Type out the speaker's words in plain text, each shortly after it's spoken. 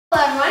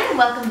everyone, and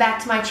welcome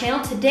back to my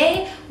channel.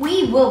 Today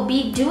we will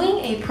be doing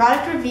a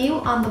product review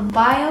on the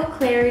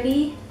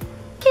BioClarity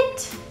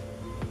kit.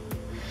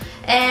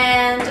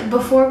 And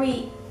before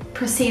we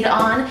proceed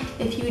on,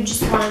 if you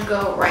just want to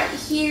go right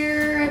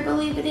here, I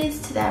believe it is,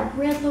 to that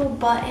red little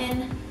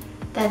button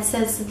that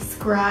says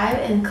subscribe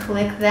and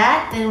click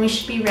that, then we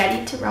should be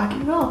ready to rock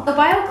and roll. The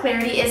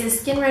BioClarity is a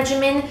skin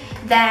regimen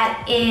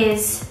that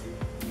is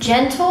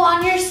gentle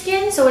on your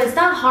skin, so it's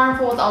not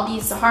harmful with all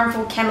these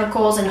harmful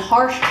chemicals and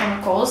harsh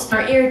chemicals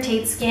or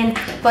irritate skin,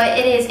 but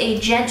it is a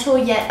gentle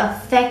yet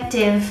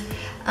effective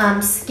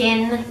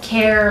skin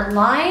care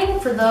line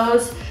for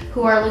those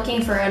who are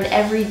looking for an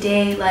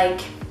everyday,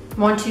 like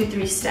 1, 2,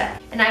 3 step.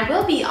 And I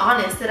will be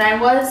honest that I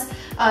was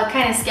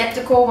kind of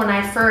skeptical when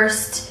I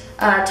first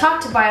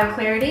talked to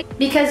BioClarity,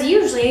 because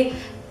usually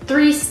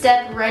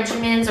 3-step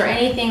regimens or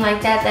anything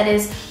like that that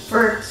is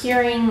for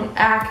curing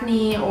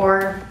acne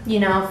or, you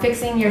know,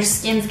 fixing your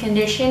skin's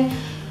condition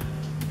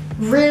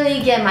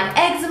really get my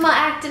eczema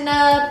acting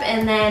up,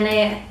 and then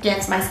it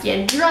gets my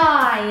skin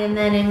dry, and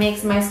then it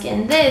makes my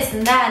skin this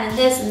and that and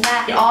this and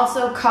that. It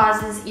also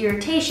causes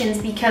irritations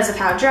because of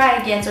how dry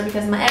it gets, or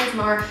because of my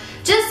eczema, or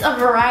just a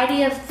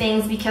variety of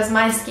things because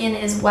my skin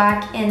is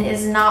whack and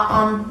is not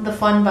on the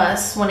fun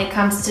bus when it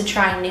comes to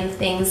trying new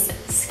things,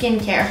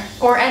 skincare,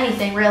 or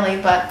anything really,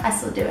 but I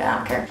still do it, I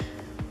don't care.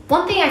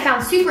 One thing I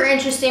found super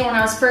interesting when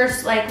I was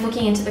first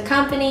looking into the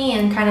company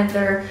and kind of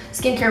their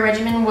skincare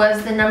regimen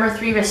was the number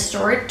 3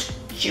 Restore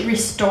Gel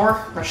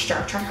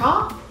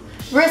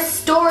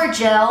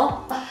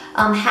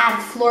had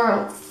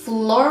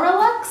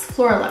Floralux.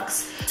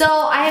 So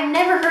I have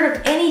never heard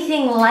of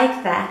anything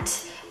like that.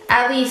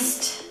 At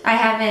least I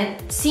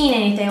haven't seen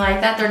anything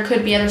like that. There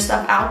could be other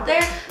stuff out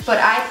there, but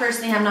I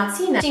personally have not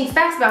seen that. Interesting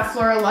facts about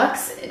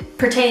Floralux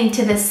pertaining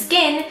to the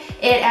skin: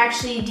 it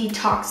actually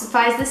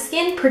detoxifies the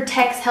skin,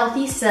 protects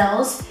healthy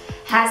cells,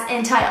 has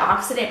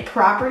antioxidant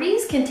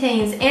properties,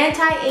 contains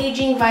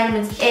anti-aging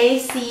vitamins A,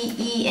 C,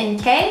 E, and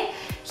K,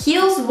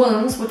 heals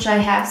wounds, which I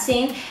have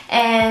seen,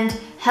 and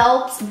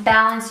helps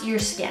balance your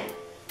skin.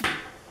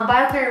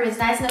 BioClarity was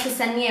nice enough to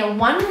send me a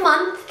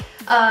 1-month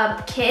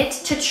kit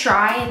to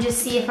try and just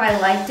see if I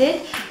liked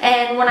it.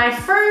 And when I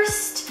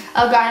first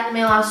got in the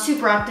mail, I was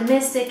super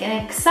optimistic and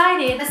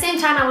excited. At the same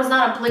time, I was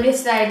not oblivious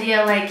to the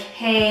idea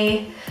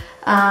hey,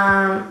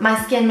 my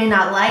skin may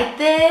not like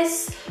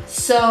this,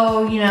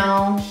 so, you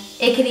know,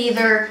 it could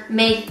either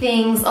make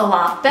things a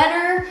lot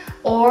better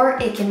or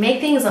it can make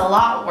things a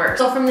lot worse.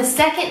 So from the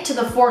 2nd to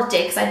the 4th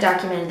day, because I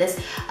documented this,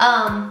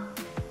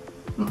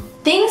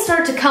 things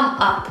started to come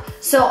up.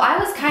 So I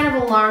was kind of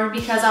alarmed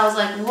because I was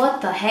like, what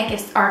the heck,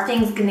 are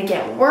things gonna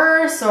get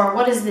worse, or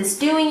what is this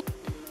doing?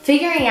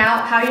 Figuring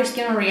out how your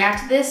skin will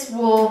react to this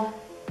will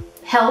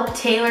help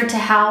tailor to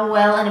how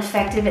well and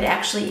effective it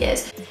actually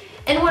is.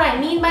 And what I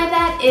mean by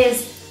that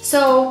is,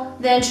 so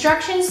the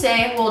instructions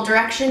say,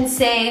 directions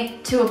say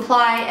to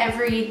apply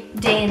every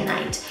day and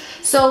night.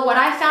 So what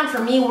I found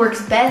for me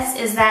works best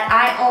is that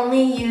I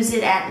only use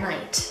it at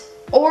night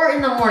or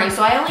in the morning.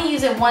 So I only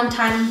use it 1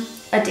 time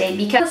a day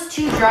because it's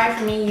too dry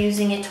for me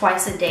using it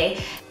twice a day.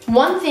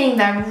 One thing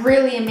that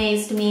really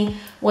amazed me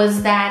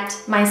was that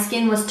my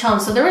skin was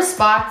toned. So there were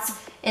spots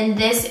in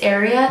this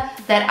area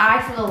that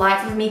I, for the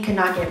life of me, could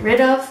not get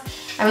rid of.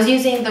 I was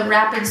using the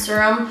Rapid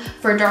Serum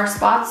for dark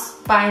spots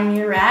by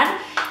Murad,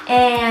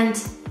 and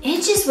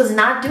it just was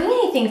not doing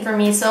anything for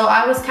me. So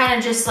I was kind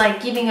of just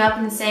giving up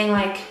and saying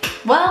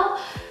well,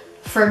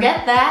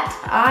 forget that.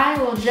 I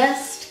will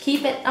just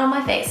keep it on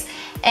my face.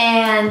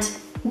 And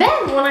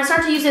then when I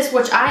start to use this,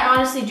 which I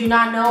honestly do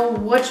not know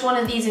which one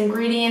of these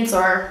ingredients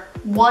or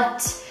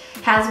what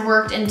has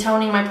worked in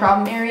toning my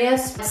problem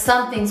areas,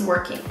 something's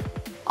working.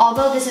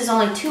 Although this is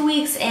only 2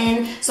 weeks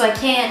in, so I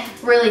can't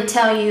really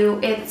tell you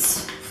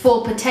its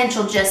full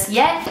potential just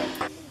yet.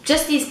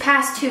 Just these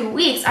past 2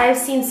 weeks, I have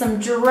seen some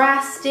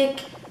drastic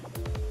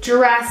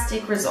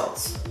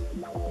results,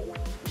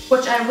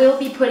 which I will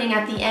be putting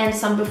at the end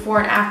some before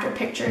and after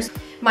pictures.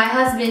 My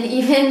husband,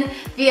 even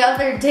the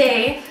other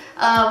day,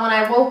 when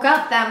I woke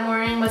up that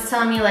morning, was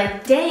telling me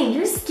dang,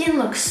 your skin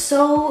looks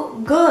so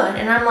good.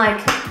 And I'm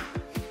like,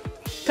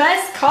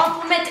 best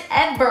compliment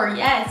ever,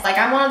 yes.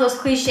 I'm one of those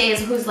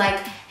cliches who's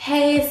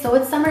hey, so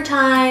it's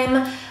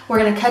summertime, we're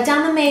gonna cut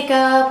down the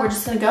makeup, we're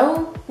just gonna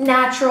go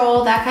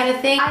natural, that kind of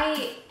thing.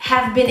 I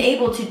have been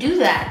able to do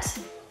that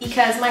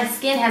because my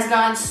skin has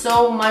gotten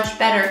so much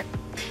better.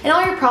 And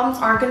all your problems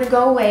aren't gonna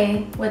go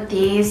away with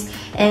these,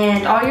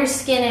 and all your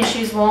skin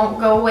issues won't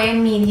go away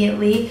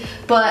immediately,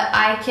 but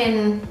I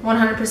can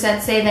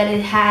 100% say that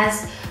it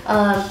has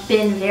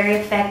been very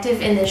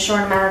effective in this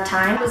short amount of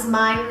time. That was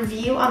my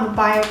review on the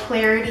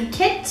BioClarity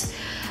kit.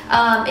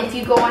 If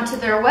you go onto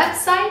their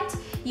website,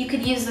 you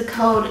could use the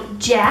code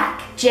Jacq,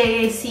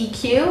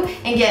 J-A-C-Q,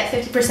 and get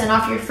 50%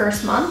 off your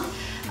first month.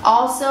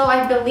 Also,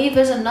 I believe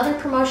there's another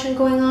promotion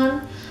going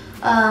on,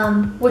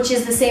 which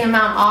is the same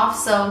amount off,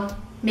 so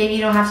maybe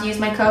you don't have to use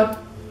my code,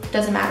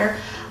 doesn't matter.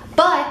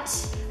 But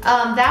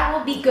that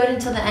will be good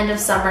until the end of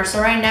summer. So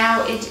right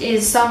now it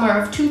is summer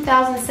of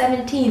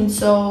 2017,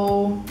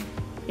 so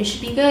it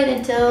should be good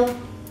until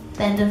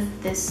the end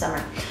of this summer.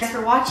 Thanks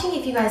for watching.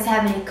 If you guys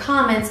have any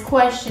comments,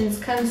 questions,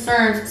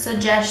 concerns,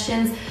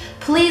 suggestions,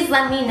 please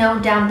let me know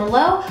down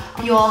below.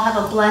 You all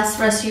have a blessed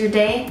rest of your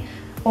day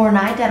or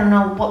night. I don't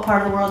know what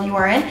part of the world you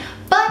are in.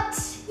 But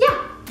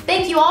yeah,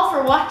 thank you all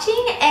for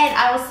watching, and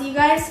I will see you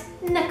guys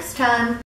next time.